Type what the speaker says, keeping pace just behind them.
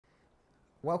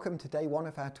Welcome to day one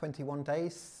of our 21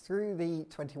 days. Through the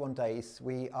 21 days,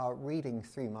 we are reading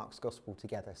through Mark's Gospel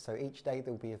together. So each day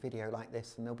there'll be a video like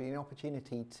this, and there'll be an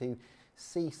opportunity to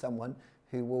see someone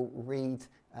who will read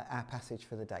our passage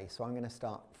for the day. So I'm going to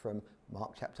start from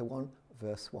Mark chapter 1,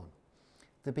 verse 1.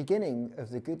 The beginning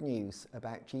of the good news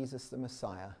about Jesus the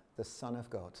Messiah, the Son of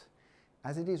God.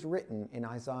 As it is written in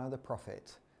Isaiah the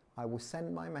prophet, I will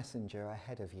send my messenger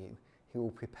ahead of you, who will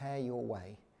prepare your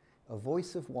way. A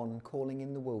voice of one calling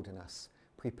in the wilderness,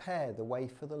 prepare the way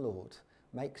for the Lord,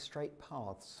 make straight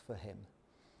paths for him.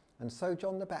 And so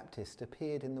John the Baptist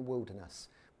appeared in the wilderness,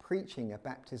 preaching a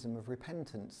baptism of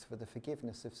repentance for the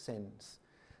forgiveness of sins.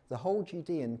 The whole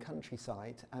Judean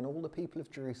countryside and all the people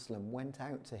of Jerusalem went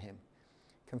out to him.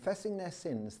 Confessing their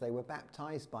sins, they were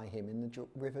baptized by him in the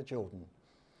river Jordan.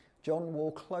 John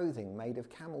wore clothing made of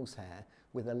camel's hair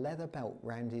with a leather belt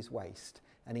round his waist,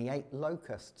 and he ate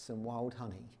locusts and wild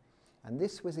honey. And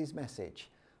this was his message: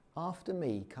 after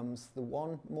me comes the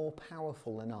one more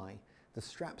powerful than I, the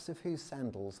straps of whose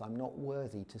sandals I'm not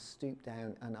worthy to stoop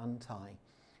down and untie.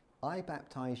 I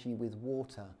baptize you with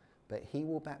water, but he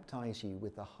will baptize you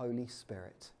with the Holy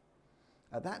Spirit.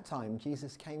 At that time,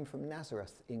 Jesus came from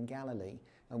Nazareth in Galilee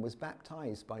and was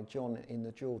baptized by John in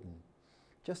the Jordan.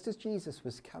 Just as Jesus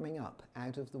was coming up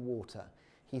out of the water,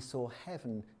 he saw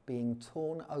heaven being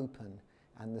torn open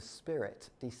and the Spirit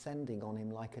descending on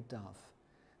him like a dove.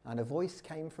 And a voice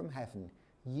came from heaven,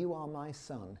 You are my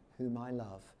Son, whom I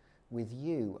love. With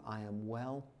you I am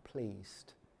well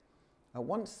pleased. At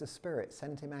once the Spirit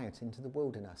sent him out into the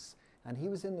wilderness, and he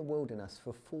was in the wilderness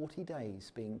for 40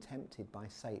 days being tempted by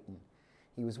Satan.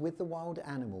 He was with the wild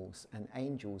animals, and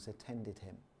angels attended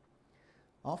him.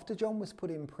 After John was put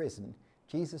in prison,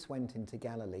 Jesus went into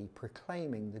Galilee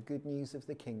proclaiming the good news of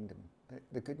the kingdom,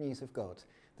 the good news of God.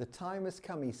 The time has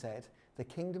come, he said, the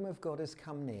kingdom of God has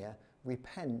come near.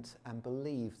 Repent and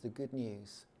believe the good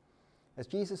news. As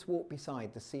Jesus walked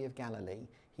beside the Sea of Galilee,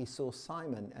 he saw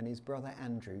Simon and his brother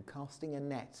Andrew casting a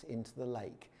net into the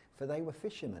lake, for they were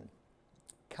fishermen.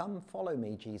 Come, follow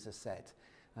me, Jesus said,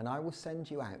 and I will send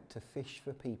you out to fish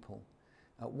for people.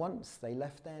 At once they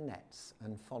left their nets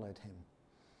and followed him.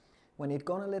 When he had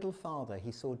gone a little farther,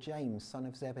 he saw James, son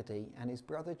of Zebedee, and his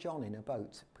brother John in a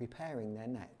boat, preparing their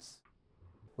nets.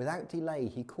 Without delay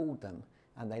he called them,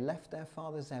 and they left their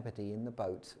father Zebedee in the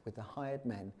boat with the hired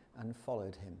men and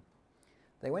followed him.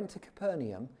 They went to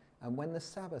Capernaum, and when the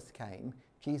Sabbath came,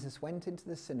 Jesus went into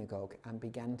the synagogue and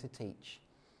began to teach.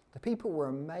 The people were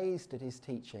amazed at his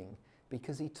teaching,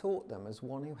 because he taught them as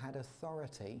one who had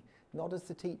authority, not as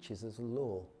the teachers of the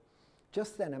law.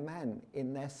 Just then a man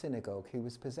in their synagogue who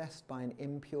was possessed by an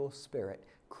impure spirit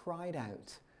cried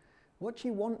out, What do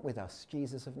you want with us,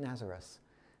 Jesus of Nazareth?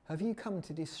 Have you come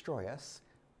to destroy us?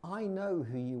 I know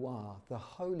who you are, the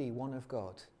Holy One of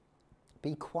God.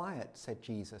 Be quiet, said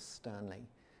Jesus sternly.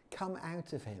 Come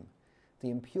out of him.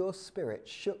 The impure spirit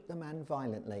shook the man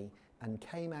violently and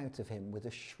came out of him with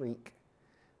a shriek.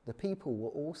 The people were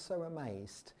all so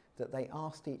amazed that they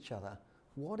asked each other,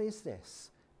 What is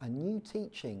this? A new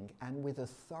teaching and with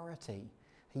authority.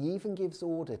 He even gives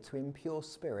order to impure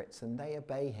spirits and they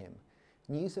obey him.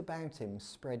 News about him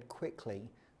spread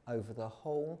quickly over the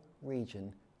whole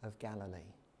region of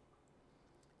Galilee.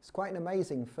 It's quite an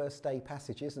amazing first day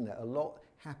passage, isn't it? A lot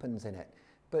happens in it.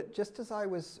 But just as I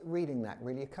was reading that,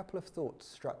 really a couple of thoughts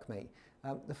struck me.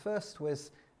 The first was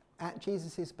at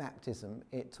Jesus' baptism,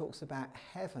 it talks about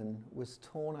heaven was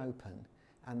torn open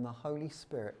and the Holy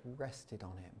Spirit rested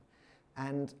on him.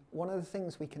 And one of the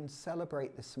things we can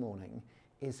celebrate this morning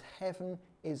is heaven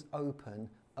is open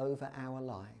over our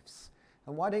lives.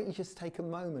 And why don't you just take a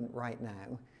moment right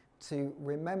now to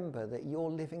remember that you're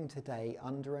living today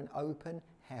under an open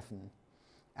heaven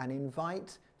and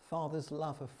invite Father's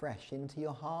love afresh into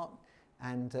your heart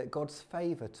and God's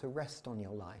favour to rest on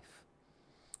your life.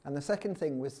 And the second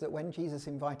thing was that when Jesus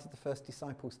invited the first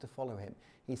disciples to follow him,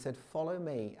 he said, Follow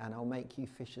me and I'll make you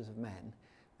fishers of men.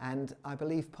 And I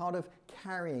believe part of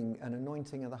carrying an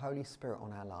anointing of the Holy Spirit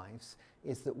on our lives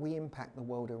is that we impact the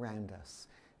world around us.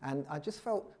 And I just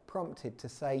felt prompted to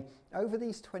say, over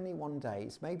these 21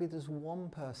 days, maybe there's one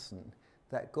person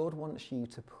that God wants you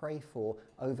to pray for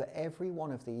over every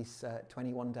one of these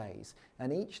 21 days.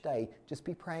 And each day, just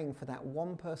be praying for that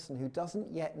one person who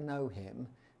doesn't yet know him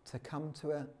to come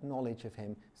to a knowledge of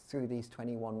him through these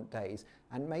 21 days,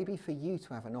 and maybe for you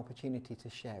to have an opportunity to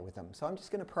share with them. So I'm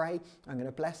just going to pray, I'm going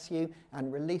to bless you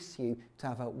and release you to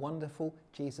have a wonderful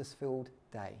Jesus-filled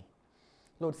day.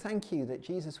 Lord, thank you that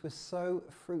Jesus was so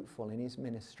fruitful in his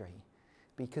ministry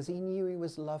because he knew he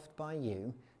was loved by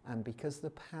you and because the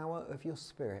power of your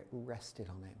Spirit rested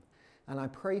on him. And I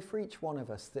pray for each one of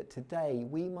us that today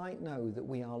we might know that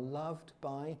we are loved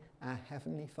by our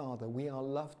Heavenly Father. We are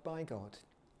loved by God.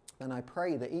 And I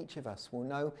pray that each of us will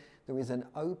know there is an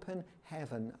open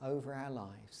heaven over our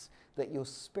lives, that your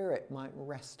Spirit might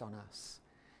rest on us.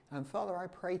 And Father, I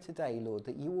pray today, Lord,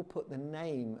 that you will put the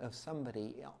name of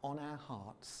somebody on our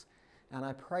hearts. And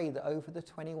I pray that over the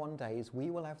 21 days, we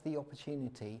will have the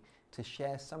opportunity to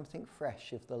share something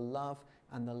fresh of the love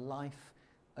and the life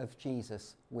of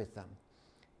Jesus with them.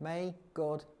 May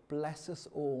God bless us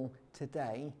all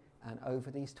today and over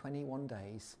these 21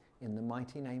 days in the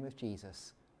mighty name of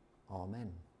Jesus.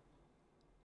 Amen.